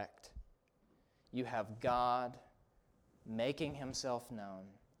His elect, you have God making Himself known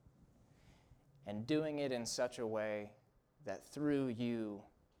and doing it in such a way that through you,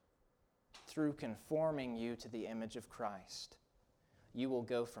 through conforming you to the image of Christ, you will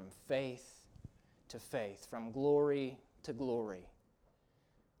go from faith to faith, from glory to glory.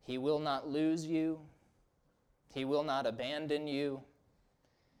 He will not lose you. He will not abandon you.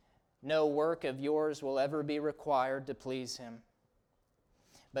 No work of yours will ever be required to please Him.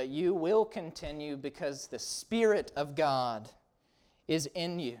 But you will continue because the Spirit of God is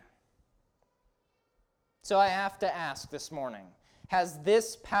in you. So I have to ask this morning, has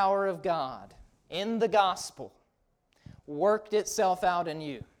this power of God in the gospel worked itself out in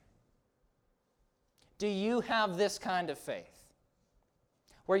you? Do you have this kind of faith?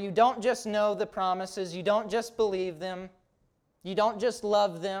 Where you don't just know the promises, you don't just believe them, you don't just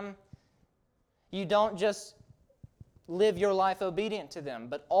love them, you don't just live your life obedient to them,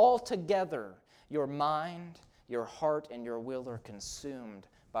 but altogether your mind, your heart, and your will are consumed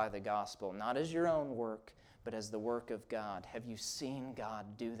by the gospel, not as your own work, but as the work of God. Have you seen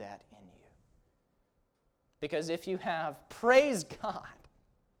God do that in you? Because if you have, praise God.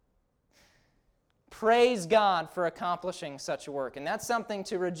 Praise God for accomplishing such a work. And that's something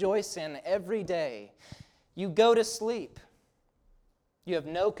to rejoice in every day. You go to sleep. You have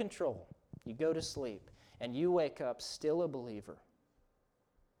no control. You go to sleep. And you wake up still a believer.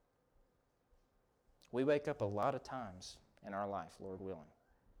 We wake up a lot of times in our life, Lord willing.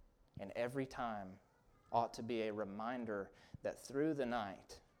 And every time ought to be a reminder that through the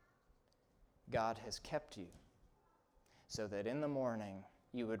night, God has kept you so that in the morning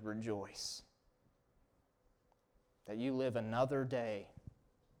you would rejoice. That you live another day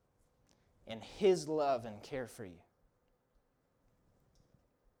in His love and care for you.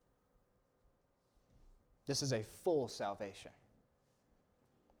 This is a full salvation.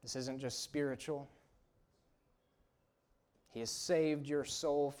 This isn't just spiritual. He has saved your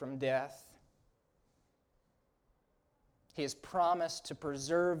soul from death. He has promised to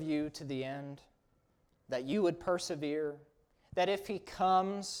preserve you to the end, that you would persevere, that if He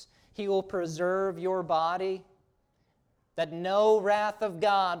comes, He will preserve your body, that no wrath of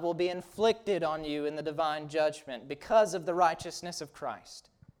God will be inflicted on you in the divine judgment because of the righteousness of Christ.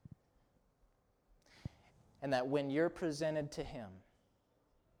 And that when you're presented to Him,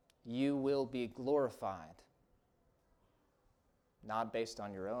 you will be glorified, not based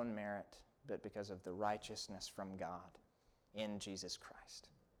on your own merit, but because of the righteousness from God in Jesus Christ.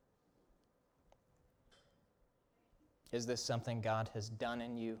 Is this something God has done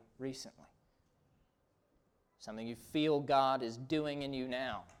in you recently? Something you feel God is doing in you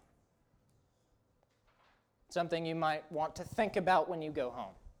now? Something you might want to think about when you go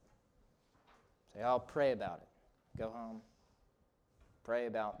home? Say, I'll pray about it. Go home. Pray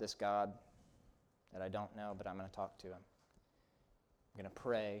about this God that I don't know, but I'm going to talk to Him. I'm going to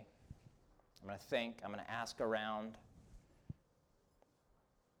pray. I'm going to think. I'm going to ask around.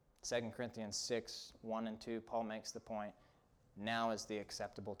 2 Corinthians 6, 1 and 2, Paul makes the point, now is the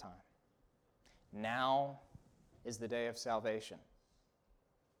acceptable time. Now is the day of salvation.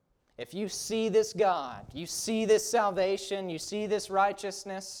 If you see this God, you see this salvation, you see this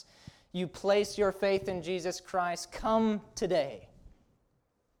righteousness, you place your faith in Jesus Christ, come today.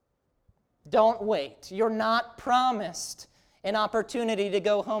 Don't wait. You're not promised an opportunity to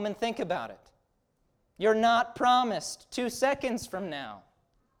go home and think about it. You're not promised 2 seconds from now.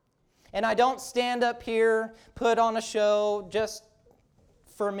 And I don't stand up here, put on a show just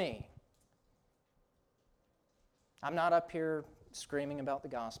for me. I'm not up here screaming about the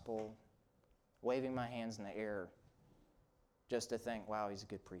gospel, waving my hands in the air, just to think, wow, he's a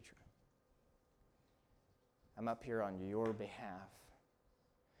good preacher. I'm up here on your behalf,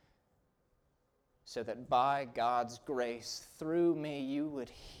 so that by God's grace, through me, you would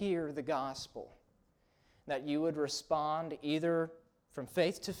hear the gospel, that you would respond either from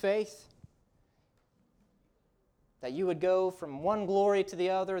faith to faith, that you would go from one glory to the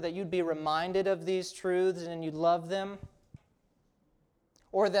other, that you'd be reminded of these truths and you'd love them,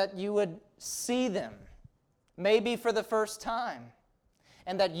 or that you would see them, maybe for the first time,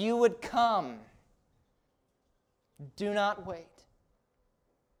 and that you would come. Do not wait.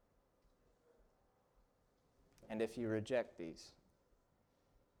 And if you reject these,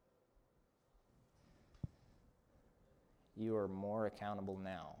 you are more accountable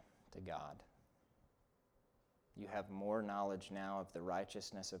now to God. You have more knowledge now of the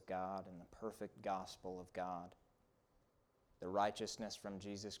righteousness of God and the perfect gospel of God, the righteousness from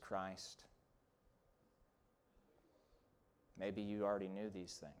Jesus Christ. Maybe you already knew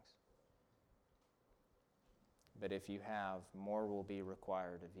these things. But if you have, more will be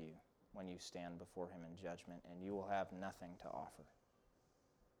required of you when you stand before Him in judgment, and you will have nothing to offer.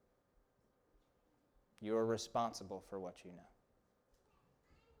 You are responsible for what you know.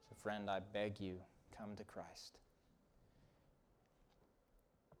 So, friend, I beg you, come to Christ.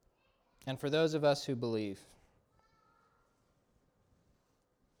 And for those of us who believe,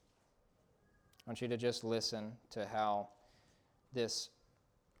 I want you to just listen to how this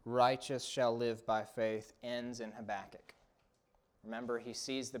righteous shall live by faith ends in Habakkuk. Remember, he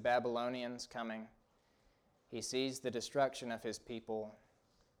sees the Babylonians coming. He sees the destruction of his people.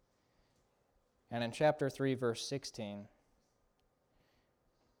 And in chapter 3, verse 16,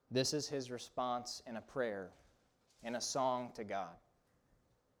 this is his response in a prayer, in a song to God.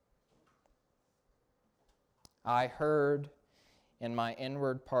 I heard, and my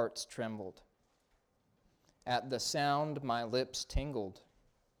inward parts trembled. At the sound my lips tingled.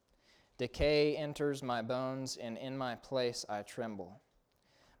 Decay enters my bones, and in my place I tremble,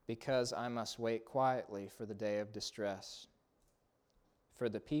 because I must wait quietly for the day of distress, for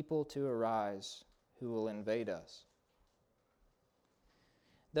the people to arise who will invade us.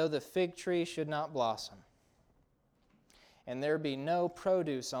 Though the fig tree should not blossom, and there be no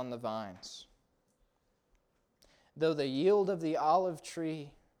produce on the vines, though the yield of the olive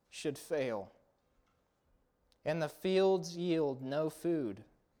tree should fail, and the fields yield no food,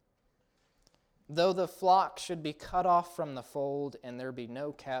 though the flock should be cut off from the fold, and there be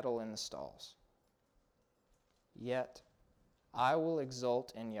no cattle in the stalls, yet I will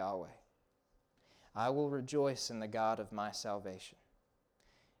exult in Yahweh. I will rejoice in the God of my salvation.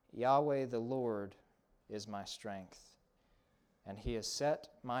 Yahweh the Lord is my strength, and He has set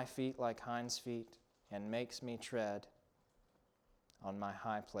my feet like hinds' feet, and makes me tread on my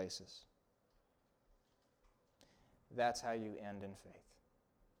high places. That's how you end in faith.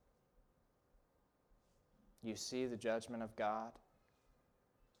 You see the judgment of God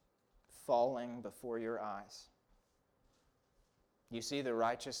falling before your eyes. You see the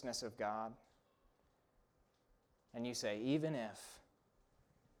righteousness of God, and you say, even if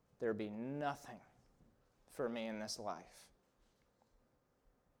there be nothing for me in this life,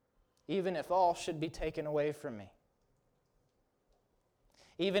 even if all should be taken away from me,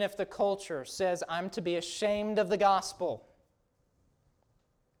 even if the culture says I'm to be ashamed of the gospel,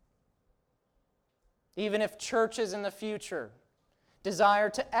 even if churches in the future desire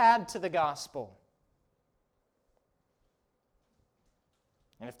to add to the gospel,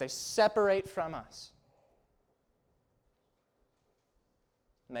 and if they separate from us,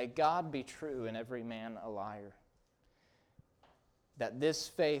 may God be true and every man a liar, that this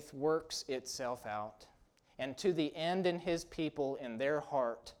faith works itself out, and to the end in His people, in their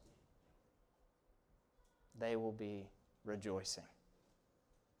heart, they will be rejoicing,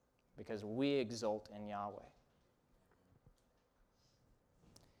 because we exult in Yahweh.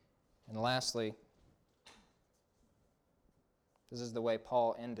 And lastly, this is the way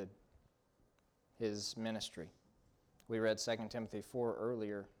Paul ended his ministry. We read 2 Timothy 4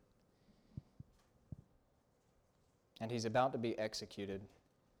 earlier, and he's about to be executed.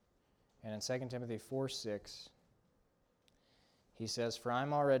 And in 2 Timothy 4:6, he says, "For I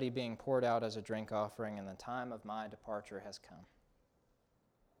am already being poured out as a drink offering, and the time of my departure has come.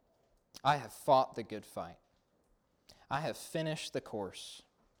 I have fought the good fight. I have finished the course.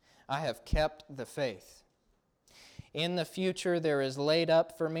 I have kept the faith. In the future there is laid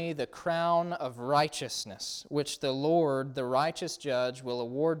up for me the crown of righteousness, which the Lord, the righteous judge, will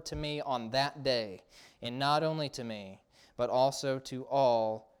award to me on that day, and not only to me, but also to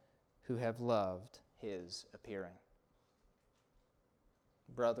all who have loved His appearing."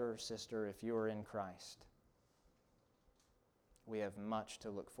 brother or sister, if you are in Christ, we have much to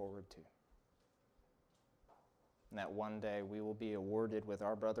look forward to. And that one day we will be awarded with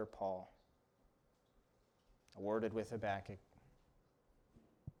our brother Paul, awarded with Habakkuk,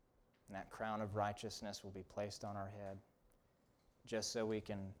 and that crown of righteousness will be placed on our head, just so we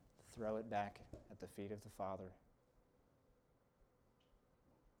can throw it back at the feet of the Father.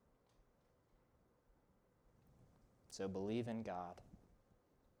 So believe in God.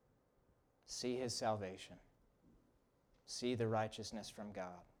 See His salvation. See the righteousness from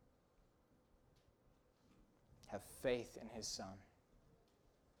God. Have faith in His Son.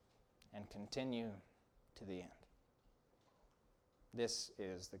 And continue to the end. This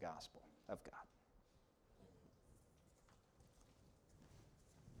is the gospel of God.